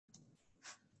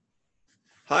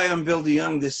Hi, I'm Bill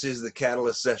DeYoung. This is the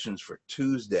Catalyst Sessions for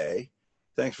Tuesday.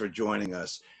 Thanks for joining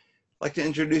us. I'd like to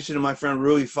introduce you to my friend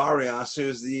Rui Farias, who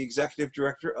is the Executive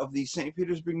Director of the St.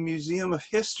 Petersburg Museum of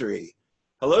History.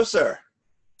 Hello, sir.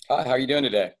 Hi, how are you doing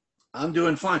today? I'm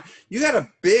doing fine. You got a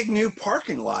big new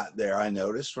parking lot there, I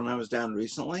noticed when I was down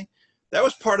recently. That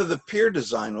was part of the pier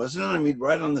design, wasn't it? I mean,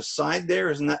 right on the side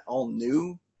there, isn't that all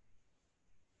new?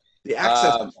 The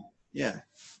access, yeah.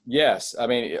 Yes, I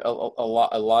mean a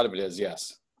lot of it is,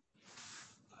 yes.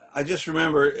 I just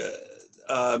remember,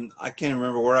 I can't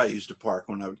remember where I used to park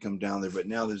when I would come down there, but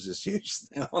now there's this huge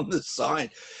thing on the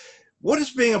side. What does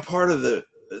being a part of the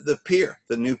pier,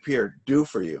 the new pier, do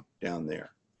for you down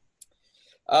there?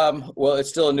 Well, it's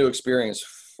still a new experience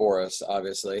for us,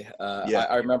 obviously. Yeah.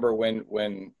 I remember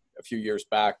when a few years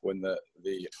back when the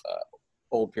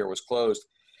old pier was closed,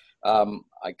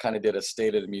 I kind of did a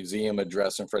State of the Museum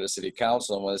address in front of City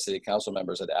Council, and one of the City Council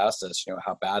members had asked us,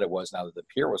 how bad it was now that the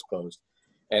pier was closed.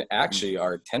 And actually,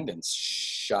 our attendance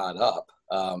shot up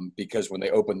because when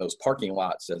they opened those parking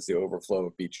lots as the overflow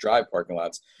of Beach Drive parking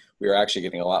lots, we were actually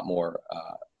getting a lot more,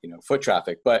 foot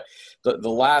traffic. But the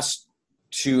last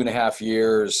 2.5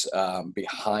 years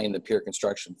behind the pier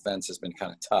construction fence has been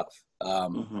kind of tough.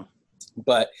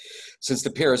 But since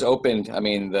the pier has opened, I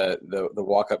mean, the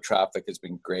walk-up traffic has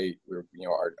been great.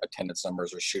 Our attendance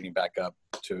numbers are shooting back up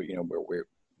to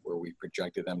where we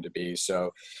projected them to be.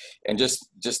 So, and just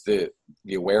the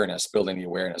awareness, building the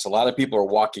awareness. A lot of people are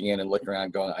walking in and looking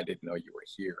around going, I didn't know you were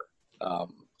here.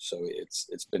 So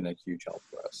it's been a huge help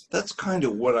for us. That's kind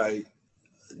of what I,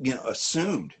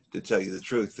 assumed, to tell you the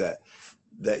truth, that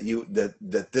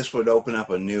this would open up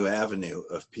a new avenue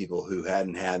of people who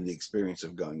hadn't had the experience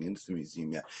of going into the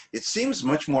museum yet. It seems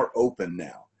much more open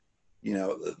now.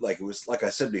 Like it was, like I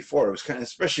said before, it was kind of,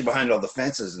 especially behind all the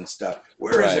fences and stuff.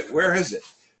 Where is it? Where is it?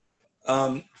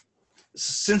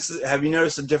 Have you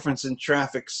noticed a difference in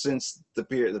traffic since the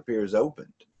pier has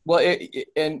opened? Well,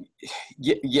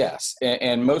 yes,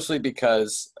 and mostly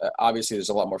because obviously there's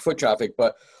a lot more foot traffic,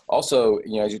 but also,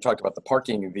 as you talked about the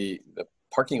parking, the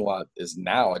parking lot is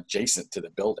now adjacent to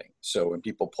the building. So when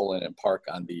people pull in and park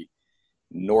on the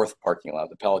north parking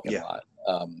lot, the Pelican lot,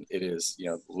 it is,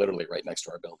 literally right next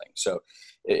to our building. So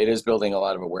it is building a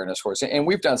lot of awareness for us. And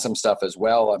we've done some stuff as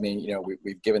well. I mean,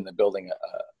 we've given the building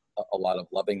a lot of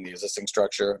loving the existing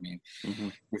structure. I mean,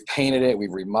 we've painted it,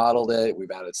 we've remodeled it, we've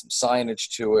added some signage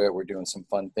to it. We're doing some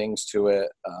fun things to it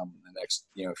the next,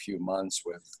 few months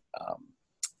with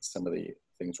some of the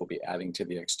things we'll be adding to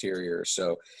the exterior.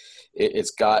 So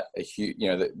it's got a huge,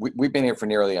 we've been here for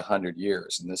nearly 100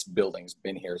 years, and this building's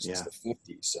been here since the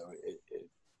 50s. So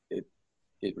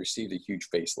it received a huge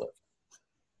facelift.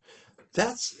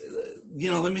 That's,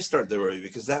 let me start there, Roy,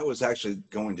 because that was actually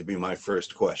going to be my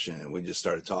first question, and we just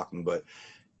started talking. But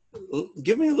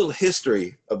give me a little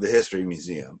history of the History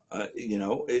Museum.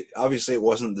 Obviously it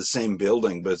wasn't the same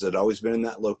building, but has it always been in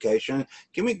that location?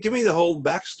 Give me the whole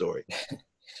backstory.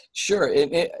 Sure.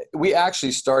 We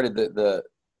actually started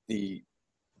the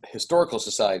Historical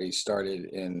Society started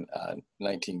in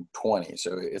 1920,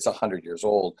 so it's 100 years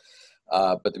old.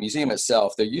 But the museum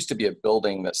itself, there used to be a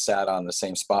building that sat on the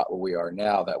same spot where we are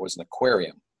now. That was an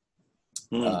aquarium.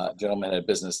 A gentleman had a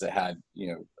business that had,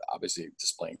 obviously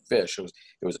displaying fish.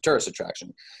 It was a tourist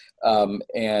attraction.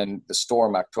 And the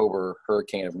storm October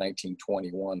hurricane of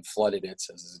 1921 flooded it,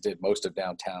 as it did most of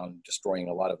downtown, destroying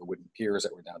a lot of the wooden piers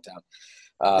that were downtown.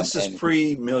 This is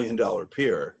pre-$1 million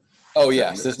pier. Oh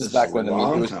yes, this is back when it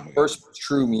was the first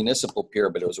true municipal pier,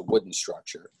 but it was a wooden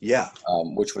structure. Yeah,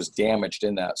 which was damaged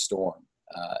in that storm.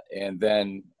 And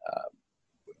then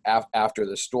after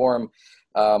the storm,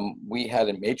 we had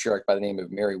a matriarch by the name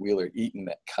of Mary Wheeler Eaton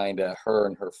that her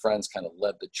and her friends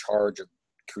led the charge of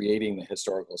creating the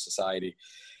Historical Society.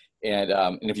 And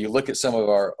if you look at some of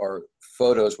our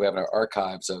photos we have in our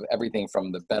archives of everything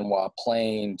from the Benoit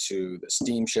plane to the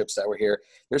steamships that were here,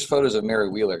 there's photos of Mary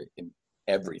Wheeler in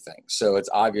everything. So it's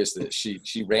obvious that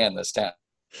she ran this town.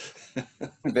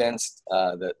 Convinced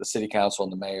the city council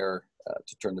and the mayor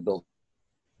to turn the building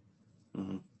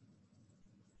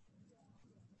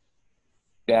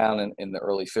down in the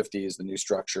early 50s. The new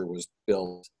structure was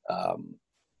built,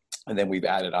 and then we've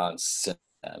added on since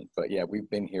then. But yeah, we've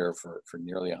been here for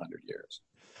nearly 100 years.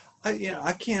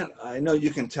 I know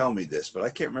you can tell me this, but I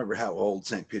can't remember how old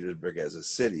St. Petersburg as a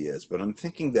city is, but I'm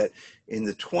thinking that in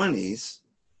the 20s,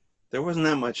 there wasn't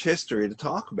that much history to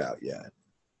talk about yet.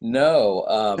 No,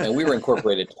 and we were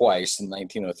incorporated twice in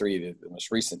 1903, the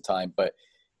most recent time, but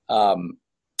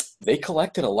they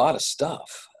collected a lot of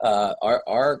stuff.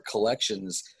 Our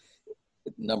collections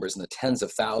numbers in the tens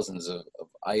of thousands of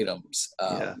items,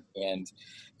 and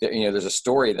there's a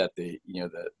story that the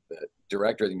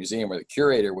director of the museum or the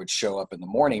curator would show up in the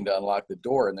morning to unlock the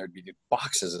door, and there'd be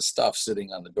boxes of stuff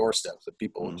sitting on the doorstep that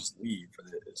people would just leave for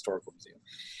the historical museum.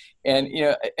 And,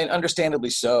 and understandably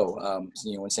so,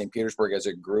 when St. Petersburg, as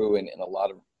it grew and a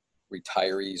lot of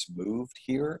retirees moved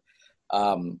here,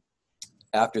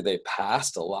 after they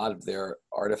passed, a lot of their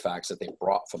artifacts that they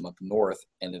brought from up north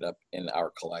ended up in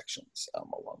our collections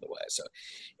along the way. So,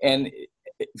 and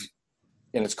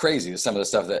it's crazy, some of the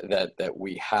stuff that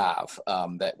we have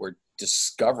that we're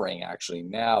discovering actually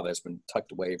now that's been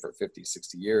tucked away for 50,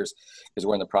 60 years, because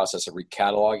we're in the process of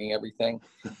recataloging everything.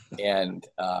 And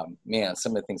man,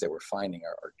 some of the things that we're finding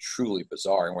are truly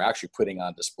bizarre, and we're actually putting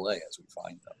on display as we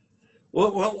find them.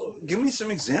 Well, give me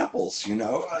some examples.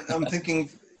 I'm thinking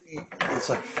it's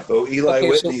like, Eli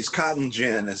Whitney's cotton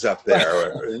gin is up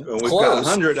there, and we've got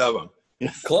 100 of them.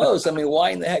 Clothes. I mean,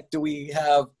 why in the heck do we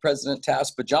have President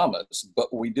Taft's pajamas?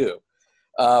 But we do.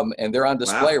 And they're on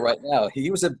display right now.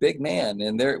 He was a big man,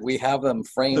 and we have them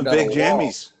framed on a wall. The big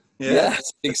jammies. Yeah.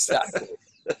 Yes, exactly.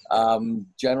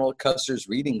 General Custer's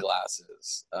reading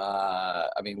glasses. I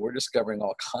mean, we're discovering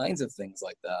all kinds of things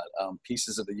like that.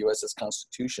 Pieces of the USS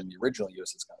Constitution, the original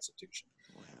USS Constitution.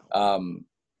 Wow.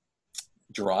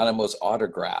 Geronimo's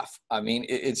autograph. I mean,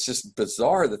 it's just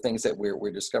bizarre, the things that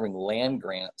we're discovering. Land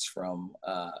grants from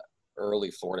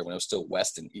early Florida, when it was still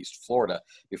West and East Florida,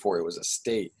 before it was a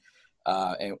state.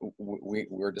 And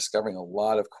we're discovering a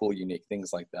lot of cool, unique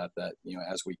things like that,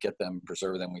 as we get them,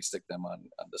 preserve them, we stick them on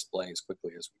display as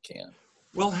quickly as we can.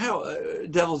 Well, how,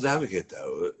 devil's advocate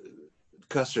though,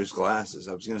 Custer's glasses,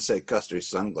 I was going to say Custer's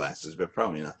sunglasses, but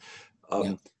probably not,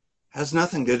 has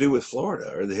nothing to do with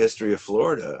Florida or the history of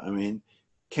Florida. I mean,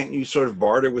 can't you sort of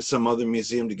barter with some other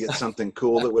museum to get something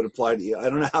cool that would apply to you? I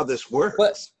don't know how this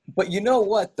works. But you know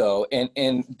what though,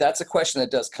 and that's a question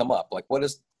that does come up. Like, what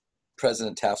does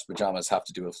President Taft's pajamas have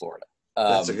to do with Florida?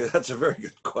 That's a very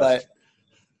good question.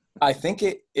 But I think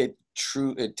it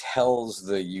tells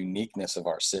the uniqueness of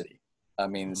our city. I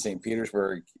mean, St.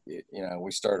 Petersburg,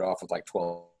 we started off with like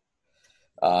 12.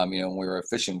 We were a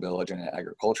fishing village in an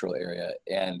agricultural area,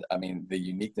 and I mean, the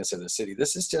uniqueness of the city.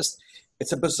 This is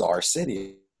it's a bizarre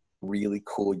city, really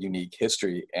cool, unique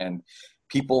history, and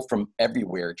people from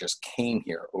everywhere just came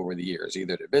here over the years,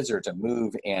 either to visit or to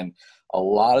move. And a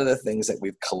lot of the things that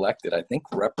we've collected, I think,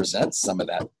 represent some of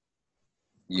that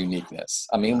uniqueness.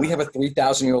 I mean, we have a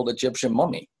 3,000-year-old Egyptian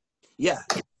mummy. Yeah.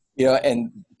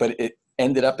 But it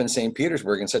ended up in St.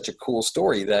 Petersburg in such a cool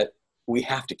story that we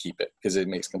have to keep it, because it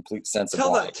makes complete sense.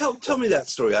 Tell me that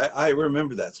story. I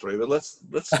remember that story, but let's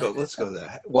go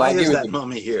there. Why is that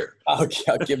mummy here? I'll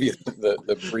give you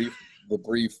the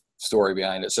brief story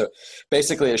behind it. So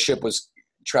basically, a ship was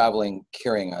traveling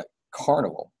carrying a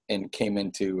carnival and came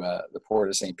into the port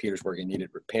of St. Petersburg and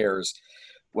needed repairs.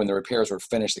 When the repairs were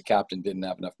finished, the captain didn't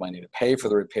have enough money to pay for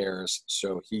the repairs,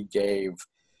 so he gave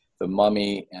the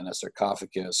mummy and a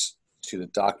sarcophagus to the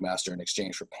dockmaster in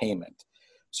exchange for payment.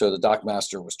 So the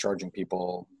dockmaster was charging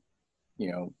people,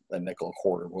 a nickel a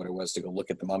quarter, what it was, to go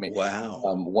look at the mummy. Wow.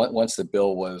 Once the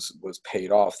bill was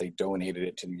paid off, they donated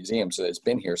it to the museum. So it's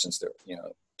been here since they're,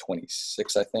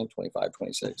 26, I think, 25,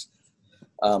 26.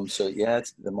 So yeah,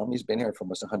 the mummy's been here for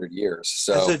almost 100 years.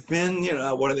 So has it been,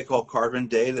 what do they call, carbon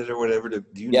dated or whatever? Do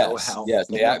you know how? Yes,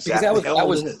 exactly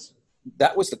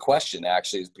that was the question,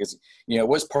 actually, because it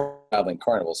was part of the traveling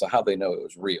carnival. So how they know it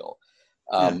was real?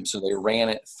 So they ran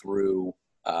it through.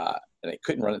 And they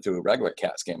couldn't run it through a regular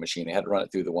CAT scan machine. They had to run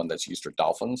it through the one that's used for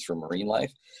dolphins, for marine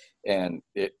life. And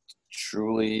it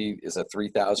truly is a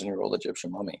 3,000-year-old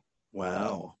Egyptian mummy.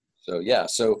 Wow.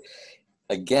 So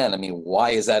again, I mean,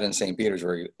 why is that in St.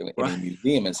 Petersburg, in a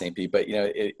museum in St. Pete? But,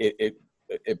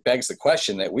 it begs the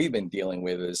question that we've been dealing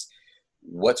with is,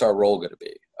 what's our role going to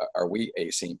be? Are we a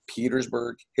St.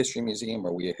 Petersburg history museum, or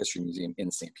are we a history museum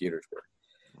in St. Petersburg?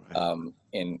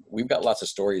 And we've got lots of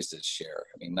stories to share.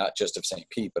 I mean, not just of St.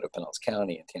 Pete, but of Pinellas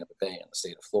County and Tampa Bay and the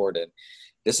state of Florida. And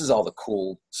this is all the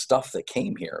cool stuff that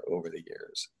came here over the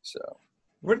years. So,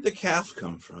 where did the calf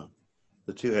come from?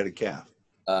 The two-headed calf?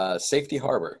 Safety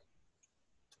Harbor.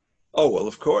 Oh, well,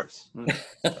 of course. Man,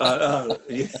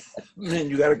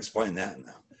 you got to explain that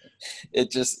now.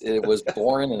 It was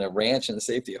born in a ranch in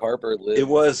Safety Harbor. It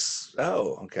was,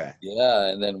 okay. Yeah,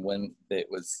 and then when it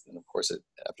was, and of course,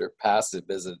 after it passed, it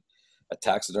visited a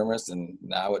taxidermist, and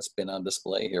now it's been on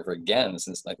display here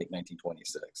since I think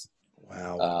 1926.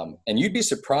 Wow. And you'd be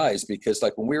surprised, because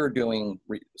like when we were doing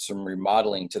some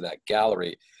remodeling to that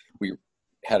gallery, we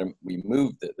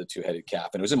moved the two-headed calf,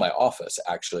 and it was in my office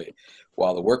actually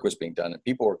while the work was being done, and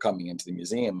people were coming into the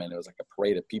museum, and it was like a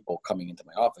parade of people coming into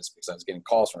my office, because I was getting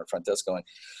calls from the front desk going,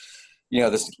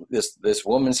 this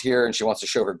woman's here and she wants to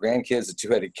show her grandkids the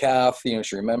two-headed calf.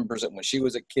 She remembers it when she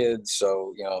was a kid.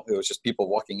 So, it was just people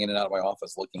walking in and out of my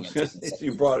office looking at it.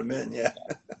 You brought them in, yeah.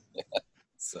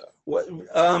 So what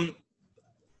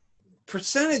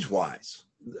percentage-wise,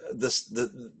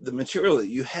 the material that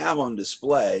you have on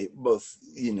display, both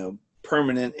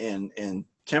permanent and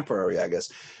temporary, I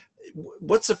guess,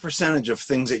 what's the percentage of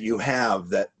things that you have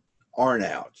that aren't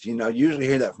out? You usually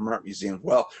hear that from art museums.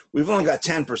 Well, we've only got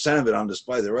 10% of it on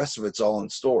display. The rest of it's all in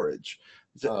storage.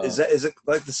 Is it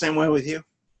like the same way with you?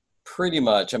 Pretty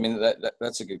much. I mean,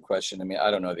 that's a good question. I mean, I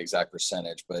don't know the exact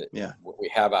percentage, but yeah, what we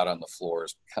have out on the floor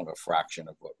is kind of a fraction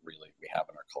of what really we have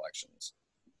in our collections.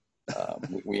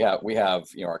 We have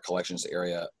our collections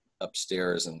area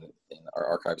upstairs and in our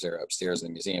archives area upstairs in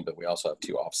the museum, but we also have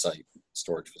 2 off-site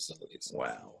storage facilities.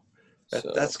 Wow.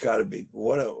 That's got to be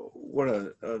what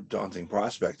a daunting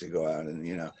prospect to go out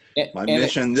and my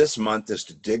mission this month is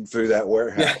to dig through that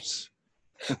warehouse.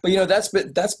 Yeah.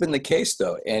 But that's been the case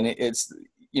though, and it's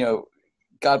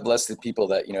God bless the people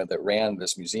that that ran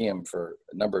this museum for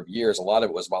a number of years. A lot of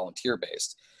it was volunteer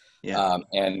based. Yeah.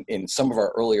 And in some of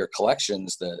our earlier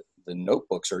collections, the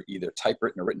notebooks are either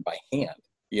typewritten or written by hand.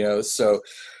 So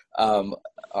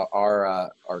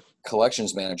our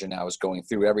collections manager now is going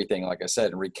through everything, like I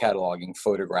said, and recataloging,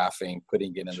 photographing,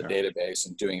 putting it in the database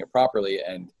and doing it properly.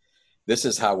 And this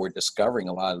is how we're discovering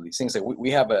a lot of these things. Like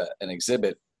we have an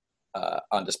exhibit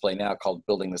on display now called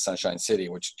Building the Sunshine City,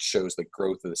 which shows the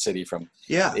growth of the city from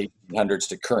 1800s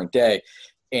to current day.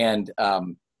 And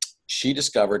she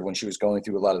discovered, when she was going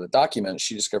through a lot of the documents,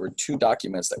 she discovered 2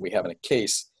 documents that we have in a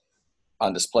case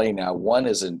on display now. One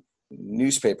is a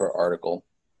newspaper article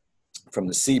from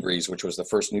the Seabreeze, which was the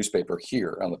first newspaper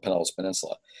here on the Pinellas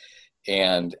Peninsula.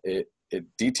 And it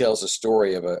details a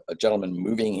story of a gentleman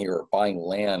moving here or buying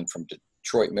land from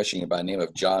Detroit, Michigan by the name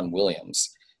of John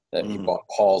Williams. That he bought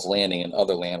Paul's Landing and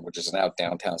other land, which is now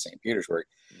downtown St. Petersburg.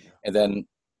 Yeah.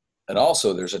 And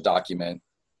also there's a document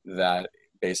that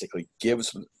basically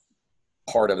gives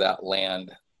part of that land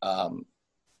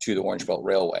to the Orange Belt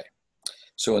Railway.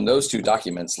 So in those 2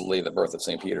 documents lay the birth of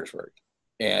St. Petersburg.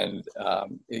 And,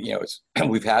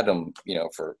 we've had them,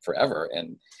 for forever,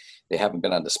 and they haven't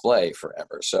been on display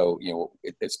forever. So,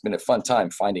 it's been a fun time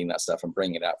finding that stuff and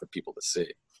bringing it out for people to see.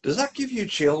 Does that give you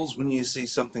chills when you see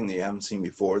something that you haven't seen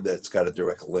before that's got a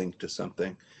direct link to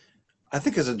something? I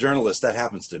think as a journalist, that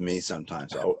happens to me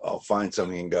sometimes. I'll find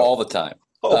something and go, all the time.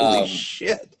 Holy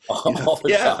shit. All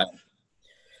the time.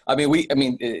 I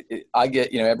mean, I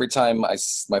get, every time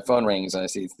my phone rings and I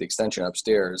see the extension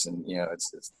upstairs and,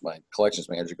 it's my collections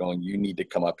manager going, you need to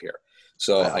come up here.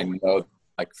 So I know,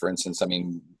 like, for instance, I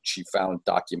mean, she found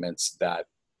documents that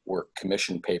were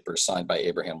commission papers signed by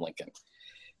Abraham Lincoln.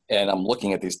 And I'm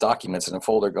looking at these documents in a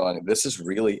folder going, this is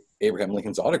really Abraham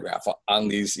Lincoln's autograph on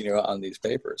these, on these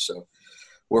papers. So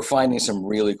we're finding some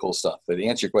really cool stuff. But to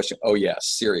answer your question, oh yeah,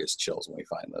 serious chills when we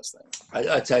find those things.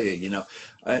 I tell you,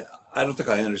 I don't think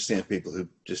I understand people who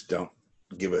just don't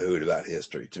give a hoot about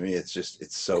history. To me,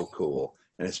 it's so cool.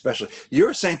 And especially, you're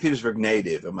a St. Petersburg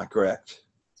native, am I correct?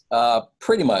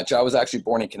 Pretty much. I was actually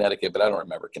born in Connecticut, but I don't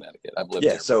remember Connecticut. I've lived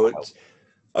here. So it's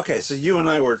okay. So you and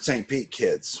I were St. Pete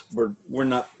kids. We're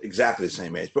not exactly the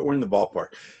same age, but we're in the ballpark.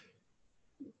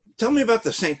 Tell me about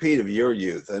the St. Pete of your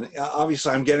youth. And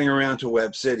obviously, I'm getting around to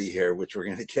Webb City here, which we're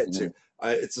going to get to.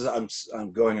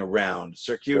 I'm going around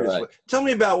circuitous. Right. Tell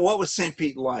me about what was St.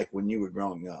 Pete like when you were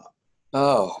growing up.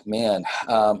 Oh man,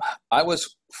 I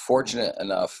was fortunate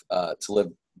enough to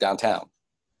live downtown,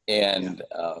 and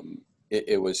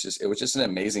it was just an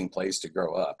amazing place to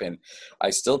grow up. And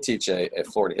I still teach a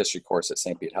Florida history course at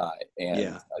St. Pete High,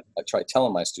 and I try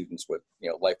telling my students what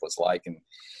life was like in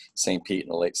St. Pete in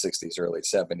the late 60s, early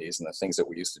 70s, and the things that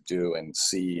we used to do and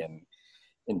see and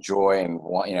enjoy. And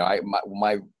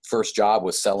my first job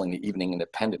was selling the Evening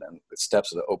Independent on the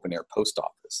steps of the open air post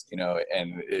office,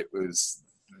 and it was,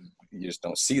 you just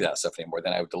don't see that stuff anymore.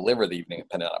 Then I would deliver the Evening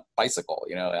Independent on a bicycle,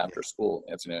 after school.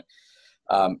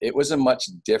 It was a much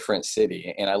different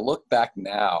city. And I look back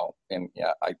now and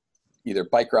I either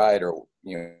bike ride or,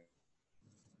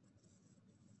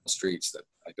 streets that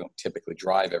I don't typically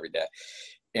drive every day.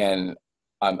 And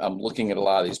I'm looking at a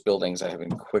lot of these buildings that have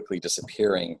been quickly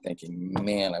disappearing, thinking,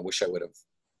 man, I wish I would have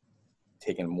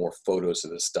taken more photos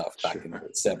of this stuff back in the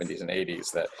 70s and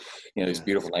 80s, that, these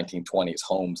beautiful 1920s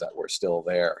homes that were still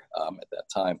there at that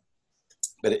time.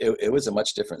 But it was a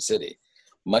much different city,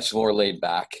 much more laid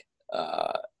back.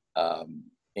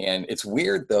 And it's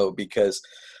weird though, because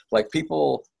like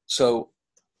people, so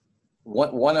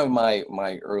one of my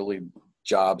early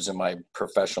jobs in my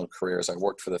professional careers, I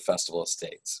worked for the Festival of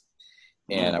States.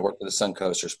 and I worked with the Sun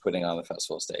Coasters putting on the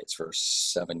Festival of States for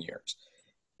 7 years.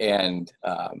 And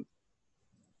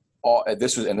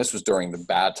this was during the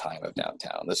bad time of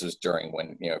downtown. This was during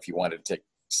when, if you wanted to take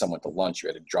someone to lunch, you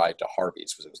had to drive to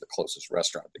Harvey's because it was the closest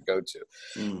restaurant to go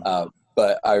to.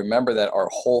 But I remember that our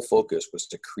whole focus was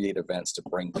to create events to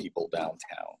bring people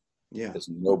downtown. Yeah, because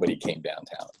nobody came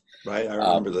downtown. Right, I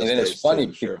remember those days. And then it's funny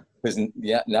too, because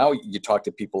now you talk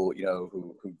to people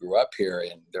who grew up here,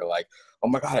 and they're like, "Oh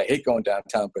my God, I hate going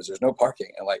downtown because there's no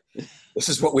parking." And like, this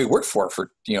is what we worked for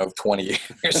 20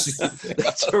 years.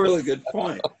 That's a really good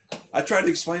point. I try to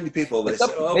explain to people. They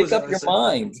make up your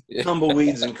mind.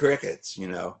 Tumbleweeds and crickets,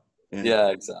 And yeah,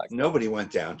 exactly. Nobody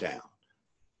went downtown.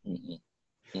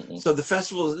 So the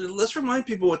festival. Let's remind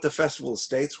people what the Festival of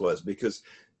States was, because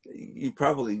you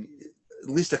probably, at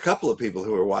least a couple of people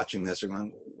who are watching this are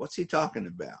going, "What's he talking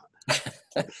about?"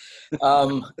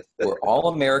 Where all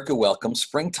America welcomes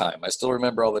springtime. I still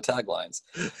remember all the taglines.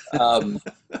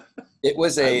 It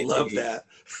was I love that.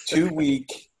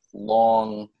 2-week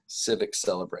long civic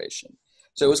celebration.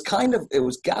 So it was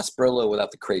Gasparilla without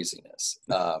the craziness.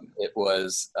 It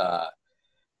was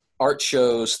art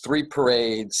shows, 3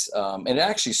 parades, and it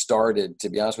actually started, to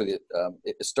be honest with you,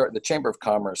 the Chamber of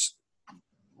Commerce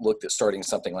looked at starting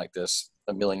something like this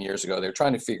a million years ago. They were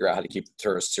trying to figure out how to keep the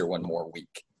tourists here one more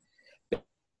week.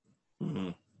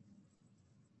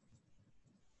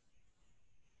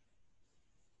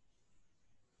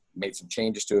 Made some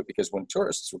changes to it, because when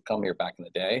tourists would come here back in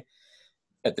the day,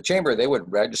 at the Chamber, they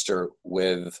would register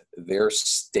with their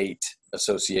state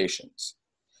associations.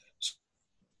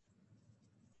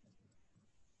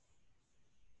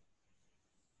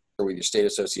 With your state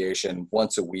association,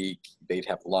 once a week, they'd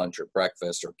have lunch or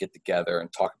breakfast or get together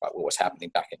and talk about what was happening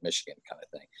back in Michigan, kind of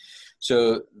thing.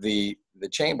 So the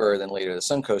Chamber, then later the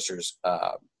Sun Coasters,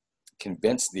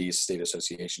 convinced these state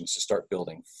associations to start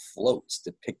building floats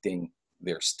depicting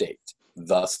their state,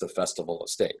 thus the Festival of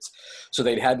States. So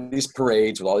they'd had these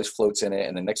parades with all these floats in it,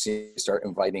 and the next thing you start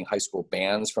inviting high school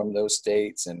bands from those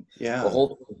states, and the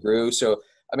whole thing grew. So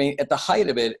I mean, at the height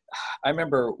of it, I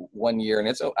remember one year, and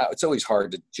it's always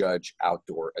hard to judge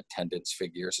outdoor attendance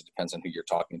figures. It depends on who you're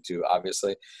talking to,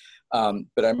 obviously.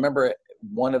 But I remember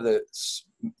one of the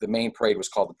main parade was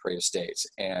called the Parade of States,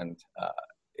 and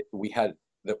we had,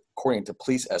 according to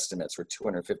police estimates, were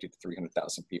 250 to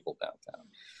 300,000 people downtown.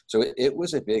 So it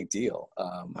was a big deal.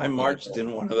 I marched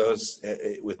in one of those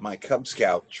with my Cub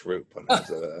Scout troop when I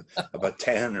was about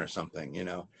 10 or something.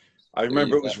 I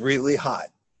remember it was really hot.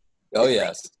 Oh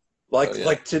yes,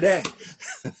 like today.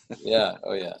 Yeah.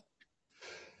 Oh yeah.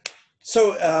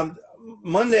 So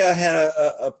Monday I had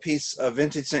a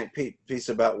Vintage St. Pete piece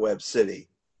about Web City,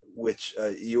 which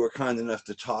you were kind enough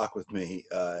to talk with me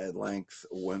at length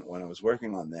when I was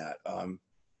working on that.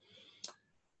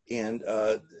 And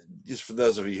just for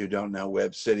those of you who don't know,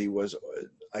 Web City was,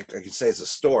 I can say it's a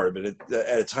store, but at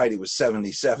its height, it was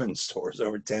 77 stores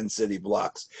over 10 city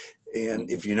blocks.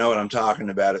 And if you know what I'm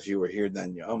talking about, if you were here,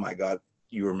 then oh my God,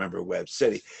 you remember Web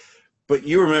City. But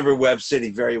you remember Web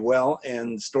City very well,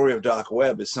 and the story of Doc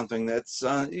Webb is something that's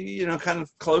kind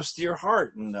of close to your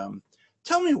heart. And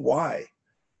tell me why.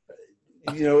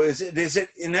 Is it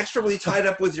inextricably tied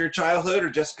up with your childhood, or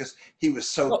just because he was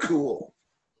so cool?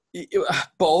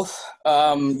 Both.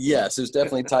 Yes, it was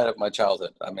definitely tied up with my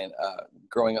childhood. I mean,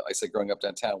 growing up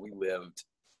downtown, we lived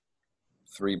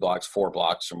 4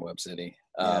 blocks from Web City.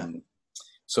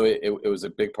 So it was a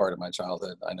big part of my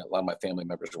childhood. I know a lot of my family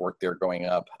members worked there growing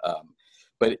up.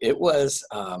 But it was,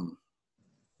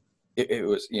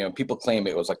 people claim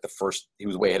it was like the first, he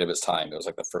was way ahead of his time. It was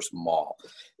like the first mall.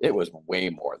 It was way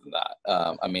more than that.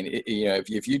 I mean,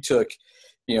 if you took,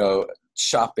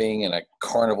 shopping and a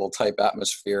carnival type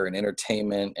atmosphere and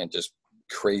entertainment and just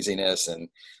craziness and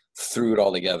threw it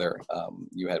all together,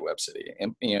 you had Web City,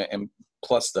 and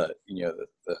plus the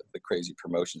crazy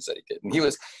promotions that he did. And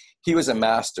he was a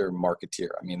master marketeer.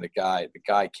 I mean, the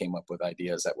guy came up with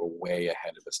ideas that were way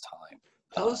ahead of his time.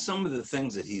 Tell us some of the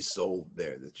things that he sold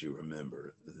there that you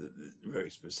remember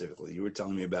very specifically. You were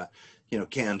telling me about,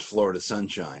 canned Florida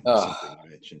Sunshine.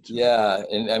 Yeah,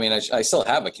 and I mean, I still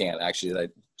have a can actually that I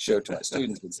showed to my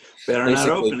students. It's better not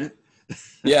open it.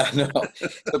 Yeah, no.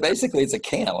 So basically, it's a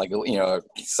can, like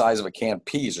size of a can of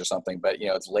peas or something. But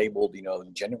it's labeled,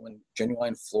 genuine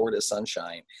Florida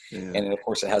Sunshine, and then, of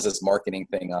course it has this marketing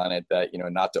thing on it that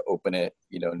not to open it,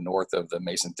 north of the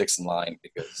Mason-Dixon line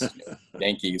because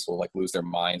Yankees will lose their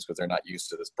minds because they're not used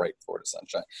to this bright Florida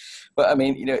sunshine. But I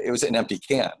mean, it was an empty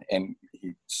can, and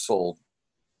he sold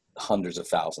hundreds of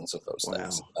thousands of those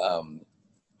things.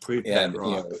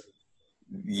 And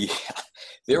yeah,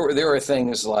 there were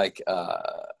things like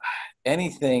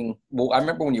anything. Well, I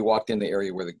remember when you walked in the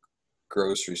area where the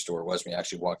grocery store was, when you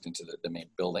actually walked into the main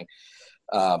building.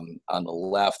 On the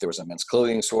left, there was a men's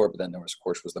clothing store, but then there was, of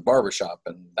course, was the barber shop.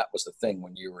 And that was the thing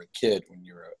when you were a kid, when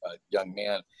you were a young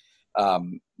man,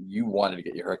 you wanted to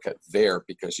get your haircut there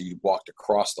because you walked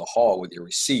across the hall with your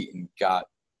receipt and got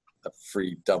a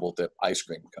free double dip ice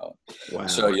cream cone. Wow.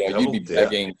 So, you know, Double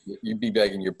dip. you'd be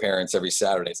begging your parents every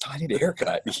Saturday, I need a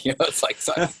haircut. You know, it's like, it's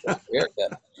time for a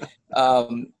haircut.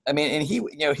 I mean, and he,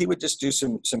 you know, he would just do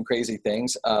some crazy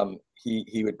things.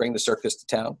 He would bring the circus to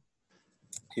town.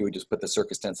 He would just put the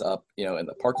circus tents up, you know, in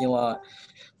the parking lot.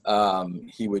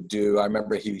 He would do, I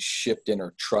remember he shipped in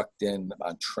or trucked in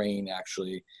on train,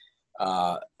 actually,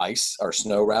 ice or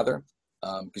snow rather.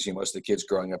 Because, you know, most of the kids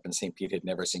growing up in St. Pete had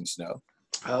never seen snow.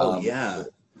 Oh, yeah.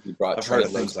 He brought I've heard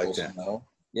of things like that. Snow.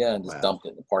 Yeah, and just dumped it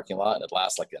in the parking lot, and it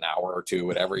lasts like an hour or two,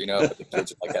 whatever, you know, but the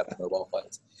kids would like have snowball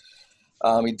fights.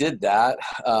 He did that.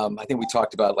 I think we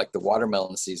talked about like the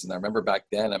watermelon season. I remember back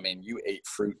then, I mean, you ate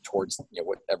fruit towards, you know,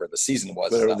 whatever the season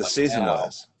was. Whatever the season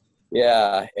was.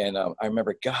 Yeah. And I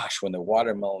remember, gosh, when the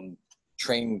watermelon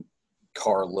train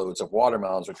car loads of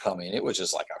watermelons would come in, it was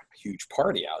just like a huge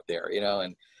party out there, you know.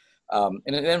 And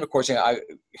then of course, you know, I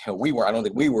don't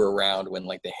think we were around when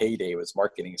like the heyday was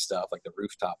marketing stuff, like the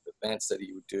rooftop events that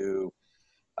he would do.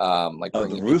 Like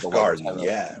the roof garden. Like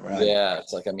yeah. Right. Yeah.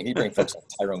 It's like, I mean, he'd bring folks like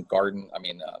Tyrone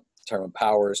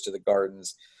Powers to the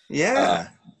gardens. Yeah.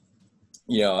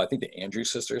 You know, I think the Andrews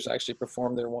sisters actually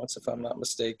performed there once, if I'm not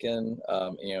mistaken.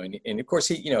 You know, and of course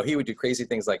he would do crazy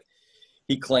things. Like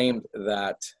he claimed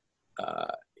that,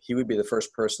 he would be the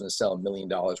first person to sell $1 million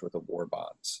worth of war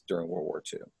bonds during World War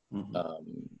II. Mm-hmm.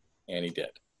 And he did.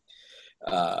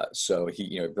 So he,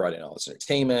 you know, brought in all this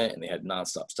entertainment, and they had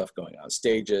nonstop stuff going on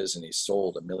stages, and he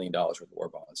sold $1 million worth of war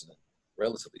bonds in a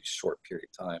relatively short period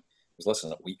of time. It was less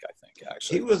than a week, I think,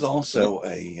 actually. He was also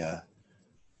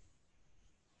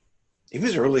he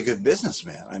was a really good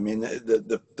businessman. I mean,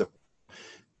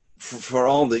 for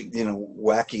all the, you know,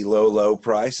 wacky low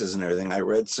prices and everything, I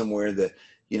read somewhere that,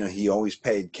 you know, he always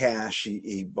paid cash.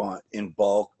 He bought in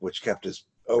bulk, which kept his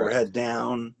overhead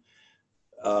down.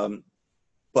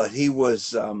 But he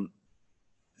was,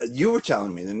 you were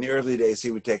telling me in the early days,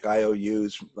 he would take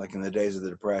IOUs, like in the days of the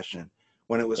Depression,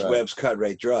 when it was Webb's cut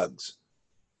rate drugs.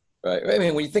 Right. I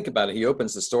mean, when you think about it, he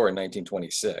opens the store in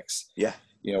 1926. Yeah.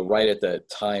 You know, right at the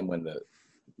time when the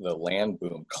land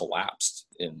boom collapsed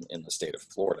in the state of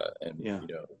Florida. And, you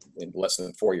know, in less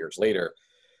than 4 years later,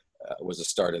 was the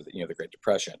start of, you know, the Great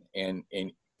Depression. And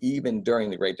even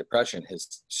during the Great Depression,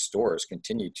 his stores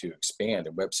continued to expand,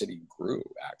 and Webb City grew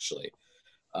actually,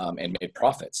 and made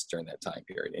profits during that time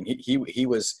period. And he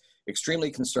was extremely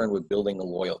concerned with building a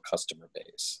loyal customer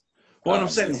base. Well, what I'm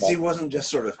saying is he wasn't just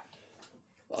sort of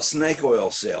a snake oil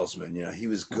salesman. You know, he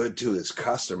was good to his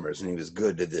customers, and he was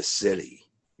good to this city.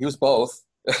 He was both.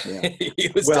 Yeah. He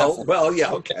was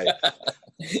yeah, okay.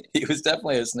 He was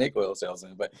definitely a snake oil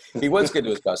salesman, but he was good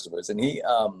to his customers. And he,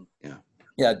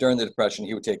 during the Depression,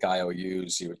 he would take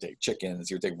IOUs, he would take chickens,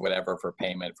 he would take whatever for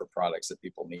payment for products that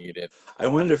people needed. I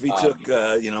wonder if he took,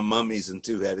 you know, mummies and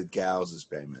two-headed cows as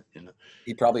payment. You know,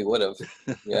 he probably would have.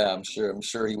 Yeah, I'm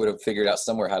sure he would have figured out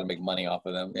somewhere how to make money off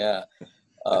of them. Yeah,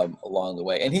 along the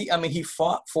way. And he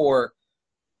fought for.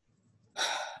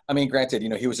 I mean, granted, you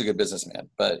know, he was a good businessman,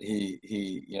 but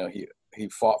he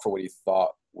fought for what he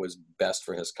thought was best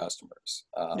for his customers.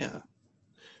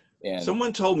 And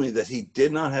someone told me that he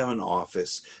did not have an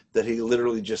office, that he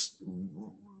literally just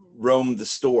roamed the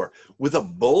store with a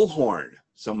bullhorn.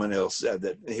 Someone else said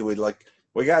that he would, like,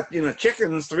 we got, you know,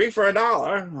 chickens 3 for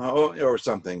 $1 or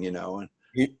something, you know. And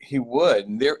he would.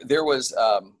 And there was,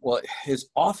 his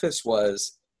office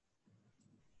was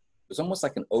almost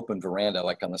like an open veranda,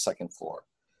 like on the second floor.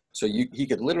 So he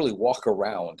could literally walk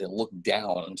around and look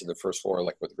down into the first floor,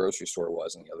 like where the grocery store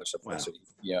was and the other stuff. Wow. So,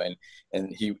 you know,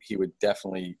 and he would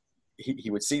definitely, he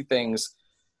would see things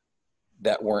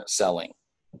that weren't selling.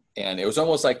 And it was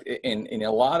almost like in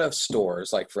a lot of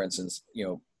stores, like for instance, you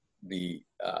know, the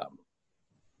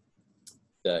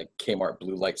Kmart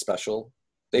blue light special,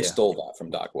 they stole that from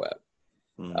Doc Webb.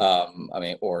 I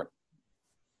mean, or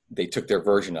they took their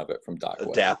version of it from Doc Webb.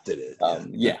 Adapted it.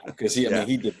 Because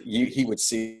he would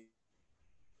see,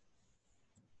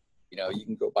 you know, you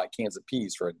can go buy cans of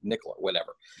peas for a nickel or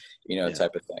whatever, you know,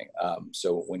 type of thing.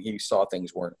 So when he saw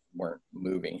things weren't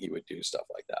moving, he would do stuff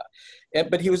like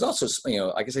that. But he was also, you know,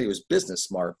 like I said, he was business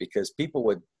smart, because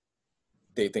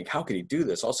they think, how could he do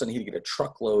this? All of a sudden he'd get a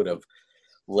truckload of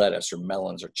lettuce or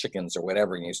melons or chickens or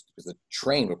whatever, and because the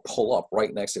train would pull up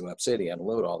right next to Webb City and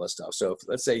unload all this stuff. So if,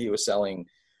 let's say he was selling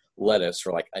lettuce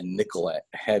for like a nickel a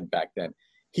head back then,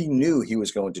 he knew he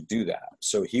was going to do that.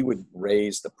 So he would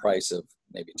raise the price of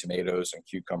maybe tomatoes and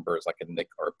cucumbers like a nick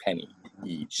or a penny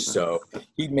each. So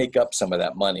he'd make up some of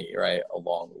that money, right,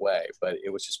 along the way. But it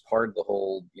was just part of the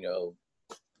whole,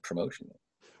 promotion.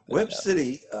 Web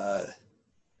City, I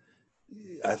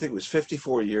think it was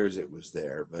 54 years it was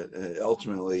there, but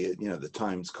ultimately, the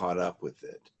Times caught up with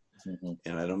it. Mm-hmm.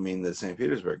 And I don't mean the St.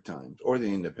 Petersburg Times or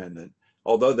the Independent,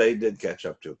 although they did catch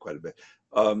up to it quite a bit.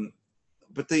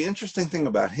 But the interesting thing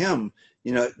about him,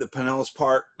 the Pinellas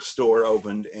Park store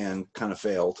opened and kind of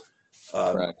failed.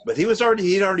 But he'd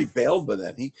already bailed by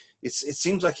then. It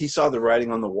seems like he saw the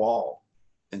writing on the wall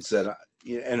and said,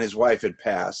 and his wife had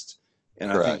passed,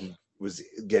 and I think he was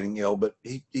getting ill, but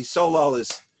he sold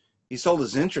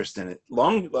his interest in it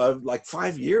long, like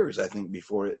 5 years, I think,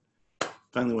 before it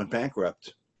finally went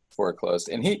bankrupt. Before it closed.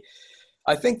 And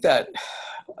I think that,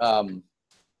 as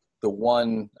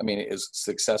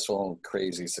successful and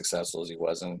crazy successful as he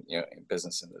was in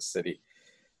business in the city,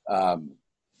 the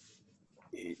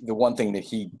one thing that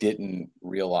he didn't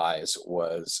realize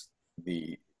was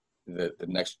the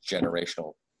next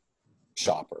generational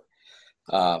shopper.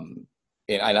 And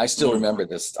I still remember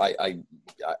this. I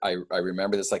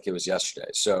remember this like it was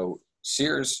yesterday. So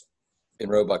Sears in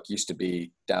Roebuck used to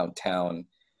be downtown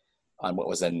on what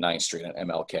was then 9th Street on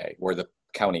MLK, where the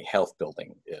county health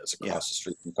building is across the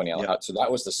street from Coney Island. Yeah. So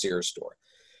that was the Sears store.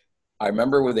 I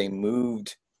remember when they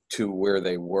moved to where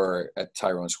they were at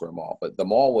Tyrone Square Mall, but the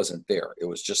mall wasn't there. It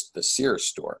was just the Sears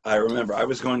store. I remember I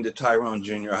was going to Tyrone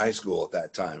Junior High School at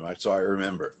that time, so I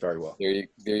remember it very well. There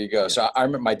you go. Yeah. So I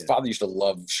remember my father used to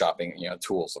love shopping,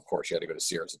 tools. Of course, you had to go to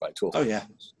Sears to buy tools. Oh yeah.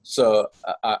 So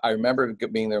I remember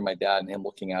being there with my dad and him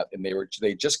looking out, and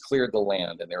they just cleared the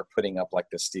land and they were putting up like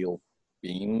the steel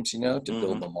beams, to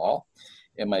build the mall.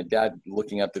 And my dad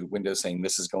looking out the window saying,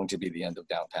 "This is going to be the end of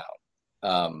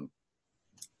downtown."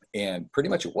 And pretty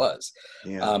much it was.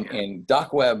 Yeah. And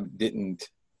Doc Webb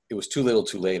it was too little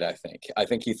too late, I think. I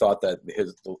think he thought that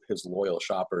his loyal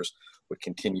shoppers would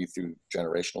continue through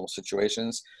generational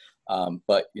situations.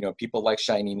 But, people like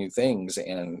shiny new things.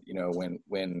 And,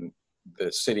 when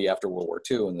the city after World War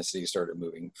II and the city started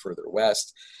moving further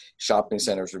west, shopping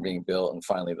centers were being built. And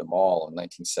finally the mall in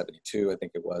 1972, I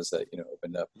think it was, that,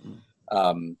 opened up.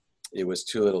 It was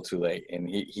too little too late, and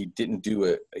he didn't do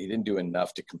it. He didn't do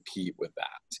enough to compete with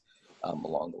that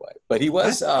along the way. But he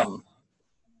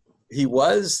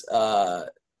was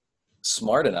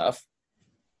smart enough,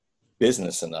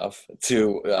 business enough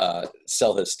to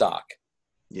sell his stock.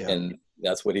 Yeah. And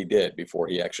that's what he did before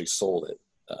he actually sold it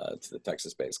to the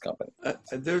Texas-based company.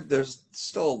 There's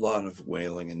still a lot of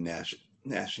wailing and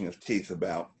gnashing of teeth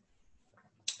about,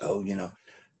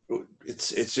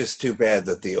 it's just too bad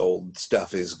that the old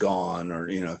stuff is gone or,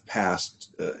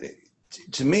 past.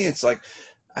 To me, it's like,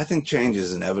 I think change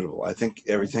is inevitable. I think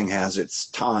everything has its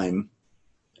time.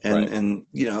 And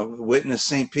witness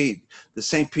St. Pete. The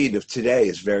St. Pete of today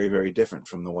is very, very different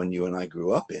from the one you and I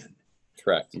grew up in.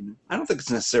 Correct. I don't think it's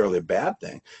necessarily a bad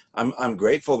thing. I'm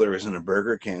grateful there isn't a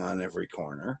Burger King on every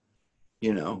corner.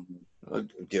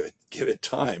 Give it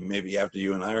time. Maybe after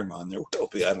you and I are gone, there will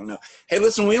be. I don't know. Hey,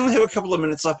 listen, we only have a couple of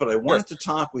minutes left, but I wanted to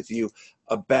talk with you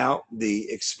about the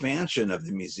expansion of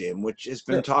the museum, which has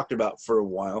been talked about for a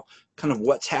while. Kind of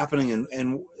what's happening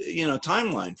and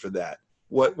timeline for that.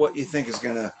 What you think is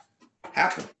going to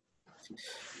happen?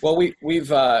 Well, we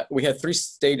had 3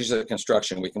 stages of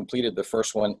construction. We completed the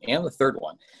first one and the third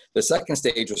one. The second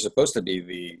stage was supposed to be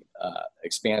the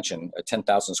expansion, a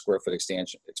 10,000 square foot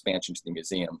expansion to the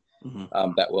museum.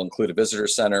 That will include a visitor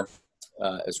center,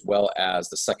 as well as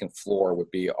the second floor would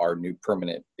be our new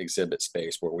permanent exhibit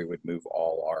space where we would move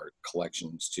all our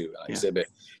collections to an exhibit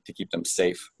to keep them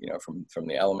safe, from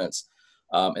the elements.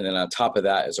 And then on top of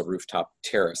that is a rooftop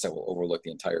terrace that will overlook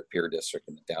the entire Pier District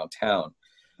in the downtown.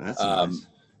 That's nice.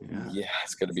 Yeah,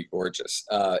 it's going to be gorgeous.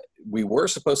 We were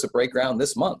supposed to break ground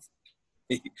this month,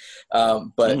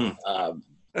 but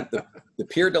the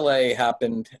pier delay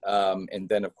happened, and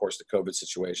then of course the COVID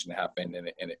situation happened,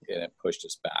 and it pushed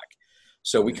us back.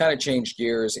 So we kind of changed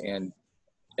gears, and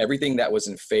everything that was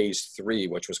in phase 3,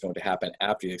 which was going to happen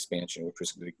after the expansion, which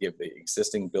was going to give the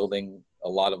existing building a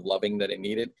lot of loving that it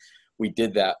needed, we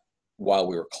did that while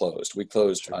we were closed. We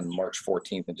closed on March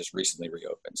 14th and just recently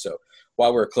reopened. So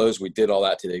while we were closed, we did all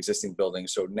that to the existing building.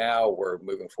 So now we're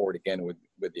moving forward again with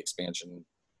the expansion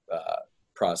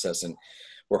process, and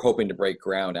we're hoping to break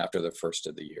ground after the first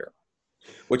of the year,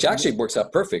 which actually works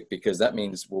out perfect because that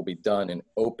means we'll be done and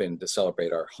open to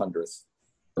celebrate our 100th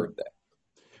birthday.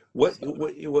 What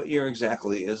year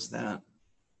exactly is that?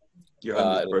 Your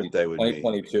 100th birthday would be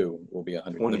 2022 will be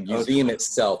 100. The museum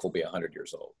itself will be 100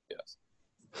 years old. Yes.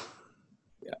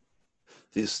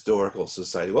 the Historical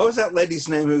Society. What was that lady's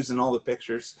name who's in all the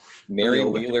pictures? Mary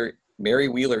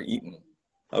Wheeler Eaton.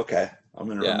 Okay, I'm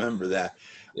going to Yeah. remember that.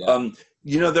 Yeah.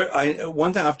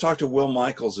 One thing I've talked to Will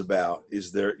Michaels about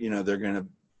is they're going to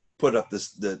put up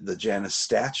the Janus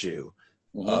statue.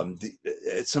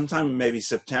 It's sometime maybe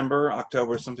September,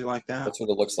 October, something like that. That's what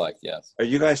it looks like. Yes. Are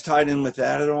you guys tied in with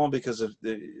that at all? Because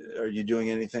are you doing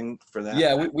anything for that?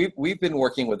 Yeah, we've been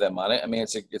working with them on it. I mean,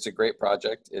 it's a great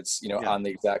project. It's on the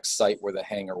exact site where the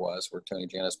hangar was, where Tony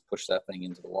Janus pushed that thing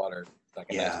into the water back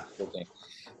in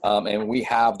 1914. And we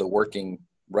have the working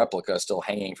replica still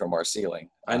hanging from our ceiling.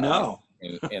 I know.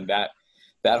 And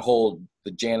that whole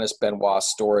the Janus Benoit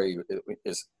story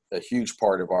is a huge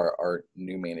part of our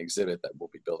new main exhibit that we'll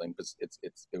be building, because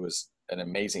it was an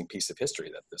amazing piece of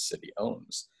history that this city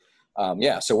owns.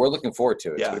 So we're looking forward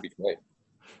to it. It's going to be great.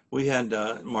 We had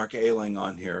Mark Ailing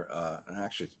on here, and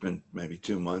actually it's been maybe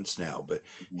 2 months now, but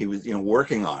he was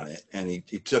working on it, and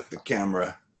he took the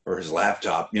camera or his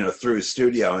laptop through his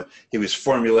studio, and he was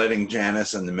formulating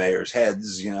Janus and the mayor's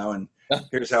heads, and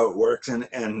here's how it works, and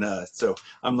so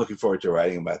I'm looking forward to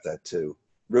writing about that too.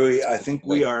 Rui, I think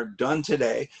we are done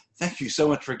today. Thank you so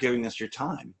much for giving us your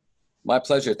time. My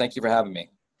pleasure. Thank you for having me.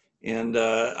 And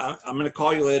I'm going to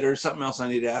call you later. Something else I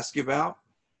need to ask you about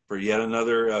for yet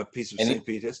another piece of St.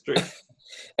 Pete history.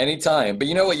 Anytime. But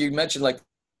you know what you mentioned, like,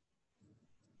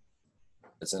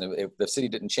 if the city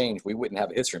didn't change, we wouldn't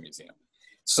have a history museum.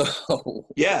 So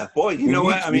yeah, boy, you know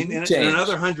what? I mean, in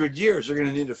another 100 years, you're going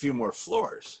to need a few more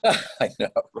floors. I know.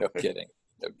 No kidding.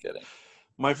 No kidding.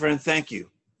 My friend, thank you.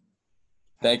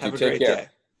 Thank you. Have a great day.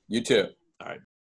 You too. All right.